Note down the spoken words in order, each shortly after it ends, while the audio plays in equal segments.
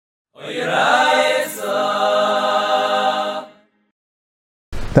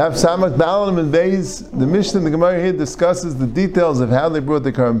Tav Samach Dalam and Beis, the Mishnah in the Gemara here discusses the details of how they brought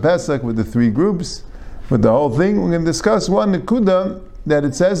the Karban Pesach with the three groups, with the whole thing. We're going to discuss one Nekuda that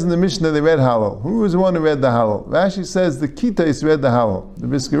it says in the Mishnah they read Hallel. Who was the one who read the Hallel? Rashi says the Kitais read the Hallel. The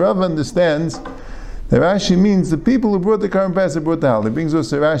Brisker understands that Rashi means the people who brought the Karban Pesach brought the Hallel. He brings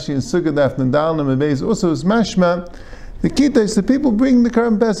also Rashi in Sukkah Daf Dalam and Beis also is Mashma. The Kitais, the people bring the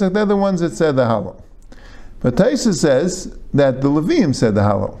Karban Pesach, they're the ones that said the Hallel. But Taisa says that the Leviim said the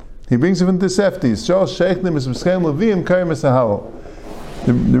Hallel. He brings it from the Seftis. Shal Sheichnim is Mishchem Leviim Karimas Hallel.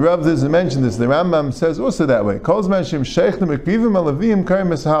 The Rav doesn't mention this. The Rambam says also that way. Calls Mashim Sheichnim Ekvivim Leviim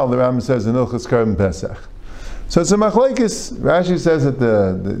Karimas Hallel. The Rambam says in Ilchas Karban Pesach. So it's a machlekes. Rashi says that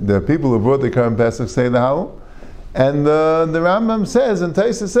the people who brought the Karban Pesach say the Hallel, and the Rambam says and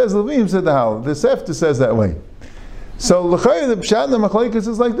Taisa says Leviim said the Hallel. The Sefta says that way. So l'chayr the pshat and the machlekes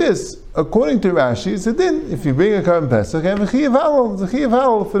is like this. According to Rashi, it's a din. If you bring a Karban Pesach, you have a chiyav halal. It's a chiyav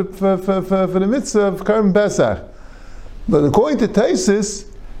halal for the mitzvah of Karban Pesach. But according to Taisus,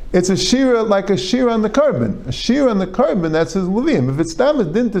 it's a shira like a shira on the Karban. A shira on the Karban that says Leviim. If it's tam a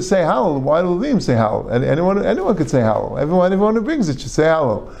din to say halal, why do Leviim say halal? And anyone could say halal. Everyone who brings it should say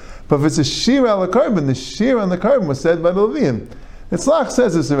halal. But if it's a shira on the Karban, the shira on the Karban was said by the Leviim. The Tzlach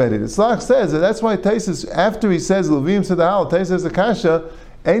says this already. The Tzlach says that that's why Taisus, after he says Leviim said the Hallel, Taisus says the Kasha,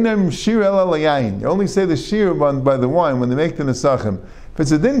 Einam Shir Ela Layayin. You only say the Shir by the wine when they make the Nesachim. If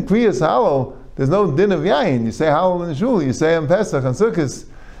it's a din Kriyas Hallel, there's no din of Yayin. You say Hallel in Shul, you say on Pesach, on Sukkot,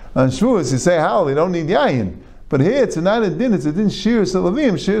 on Shavuos, you say Hallel, you don't need Yayin. But here it's not a din, it's a din Shir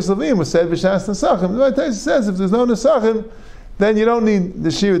Leviim. Shir Leviim was said B'Shas Nesachim. That's why Taisus says if there's no Nesachim, then you don't need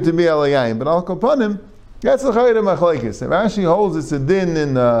the Shir to be Ela Yayin. But Al Kapanim, that's the Chayre Machlekes. Rashi holds it's a din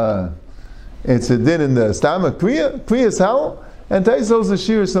in the Stama Kriyas Hallel, and Tais holds the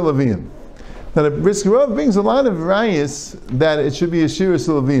Shiur Leviim. Now the Brisker brings a lot of rayas that it should be a Shiur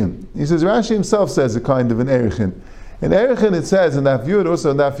Leviim. He says Rashi himself says a kind of an Erechin. In Erechin it says in Daf Yud, also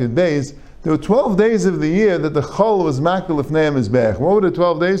in Daf Yud Beis, there were 12 days of the year that the Chol was Makal of Ne'em Mizbech. What were the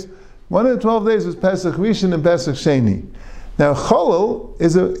 12 days? One of the 12 days was Pesach Rishon and Pesach Sheni. Now Cholol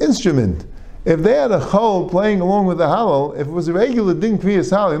is an instrument. If they had a chol playing along with the Hallel, if it was a regular din kriyas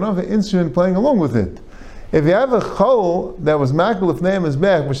Hallel, you don't have an instrument playing along with it. If you have a chol that was makal of ne'em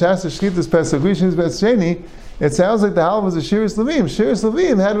mizbech, which has to shchitas pesach rishon pesach sheni, it sounds like the Hallel was a shiras leviim. Shiras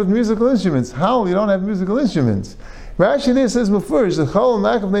leviim had with musical instruments. Hallel, you don't have musical instruments. Rashi there says mefurish the chol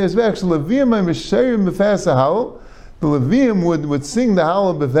makal of ne'em mizbech shleviim ma'misherim b'fas Hallel. The leviim would sing the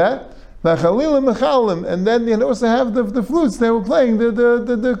Hallel b'vet. And then you also have the flutes. They were playing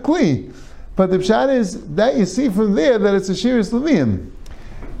the kli. But the pshat is that you see from there that it's a shiras leviim.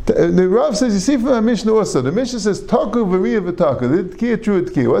 The Rav says you see from our Mishnah also. The Mishnah says taku v'riya v'taku. The tkiya true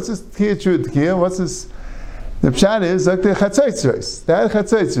tkiya. What's this tkiya true tkiya? What's this? The pshat is like the chatzaitzreis. The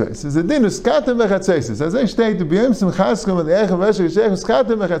chatzaitzreis is a din of skatem v'chatzaitzes. As I state to b'yom simchaskom and echem v'esher yishechem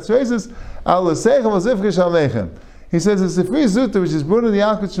skatem v'chatzaitzes al l'seichem v'zivkish al mechem. He says it's the free zuta which is brought in the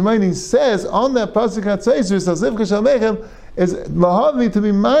Yalkut Shemayin. He says on that pasuk chatzaitzreis al zivkish al mechem is lahavi to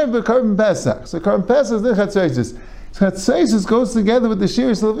be married by Karban Pesach. So Karban Pesach is the chatzaitzes. Chatzaitzes goes together with the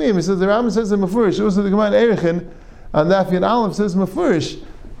shiras leviim. He says the Rambam says in Mefurish. Also the Gemara in Erechin on Daf Yud Aleph says Mefurish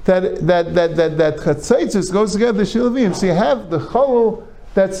that chatzaitzes goes together with the shiras leviim. So you have the cholol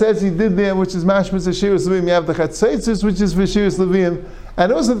that says he did there, which is mashmas the shiras leviim. You have the chatzaitzes, which is for shiras leviim,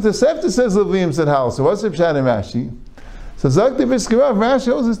 and also the Sefta says leviim said hal. So what's the pshat in Rashi? So Zakti V'Skirav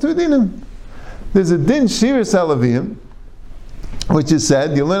Rashi holds there's two dinim. There's a din shiras leviim, which is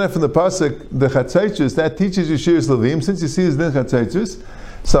said, you learn it from the pasuk, the chatzaitzus, that teaches you shiras leviim. Since you see this din chatzaitzus,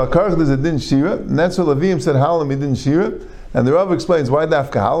 so Karch there's a din shira, and that's what Leviim said halam he didn't shira. And the Rav explains why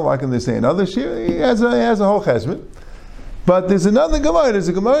dafka halam. Why can they say another shira? He has a whole cheshbon. But there's another Gemara. There's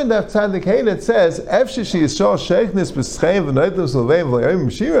a Gemara in Daf Tzadik Hey that says Efsheshi Yishol Sheichnis B'Scheim V'Noitim Solveim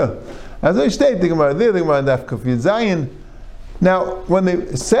V'Yayim Shira. As I state the Gemara there, the Gemara in Daf Kuf Yud Zayin. Now, when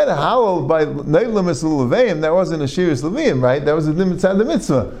they said halal by Neitlam Leveim, that wasn't a shiras leviim, right? That was a din mitzad the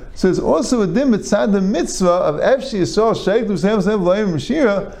mitzvah. So there's also a din mitzad the mitzvah of Efshi Yisrael Sheikh L'Shem Sem V'Layim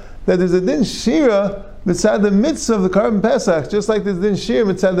Shira, that there's a din shira mitzad the mitzvah of the Karban Pesach, just like there's din shir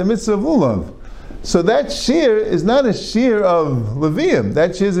mitzad the mitzvah of Lulav. So that shir is not a shir of leviim.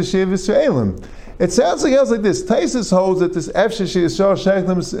 That shir is a shir of Yisraelim. It sounds like this. Taisus holds that this Efsheshi Yisrael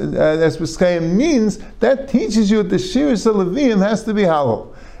Sheikhlim Espeschayim means that teaches you that the Shiras of Leviim has to be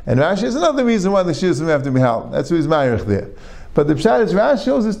halal. And Rashi has another reason why the Shiras of Leviim have to be halal. That's who he's Ma'arich there. But the Pshat is Rashi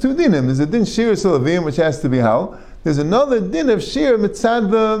shows there's two dinim. There's a din Shiras of Leviim which has to be halal. There's another din of Shir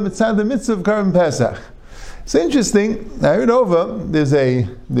mitzad the mitzvah of Karban Pesach. It's interesting. I heard over there's a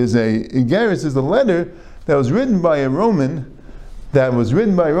Igeris, there's a letter that was written by a Roman,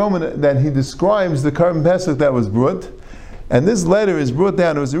 that he describes the Karban Pesach that was brought, and this letter is brought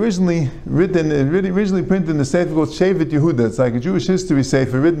down. It was originally printed in the sefer called Shevet Yehuda. It's like a Jewish history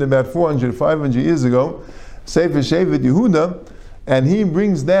sefer written about 400, 500 years ago. Sefer Shevet Yehuda, and he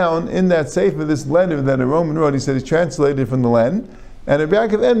brings down in that sefer this letter that a Roman wrote. He said he translated from the Latin, and Rabbi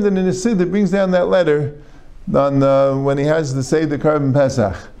Yaakov Emden in his Siddur brings down that letter on when he has to say the Karban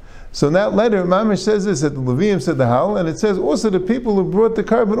Pesach. So in that letter, Mamish says this, that the Levium said the Hallel, and it says also the people who brought the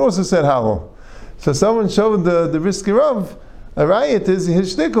Karban also said Hallel. So someone showed the Brisker Rav, a riot is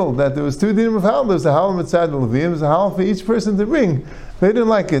his shtickle, that there was two dinim of Hallel. There was a Hallel mitzad the Levium, there was a Hallel for each person to bring. They didn't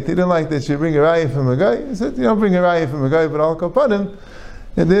like it. They didn't like that you bring a riot from a guy. He said, you don't bring a riot from a guy, but I'll go upon him.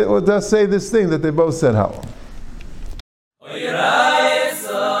 And it does say this thing, that they both said Hallel.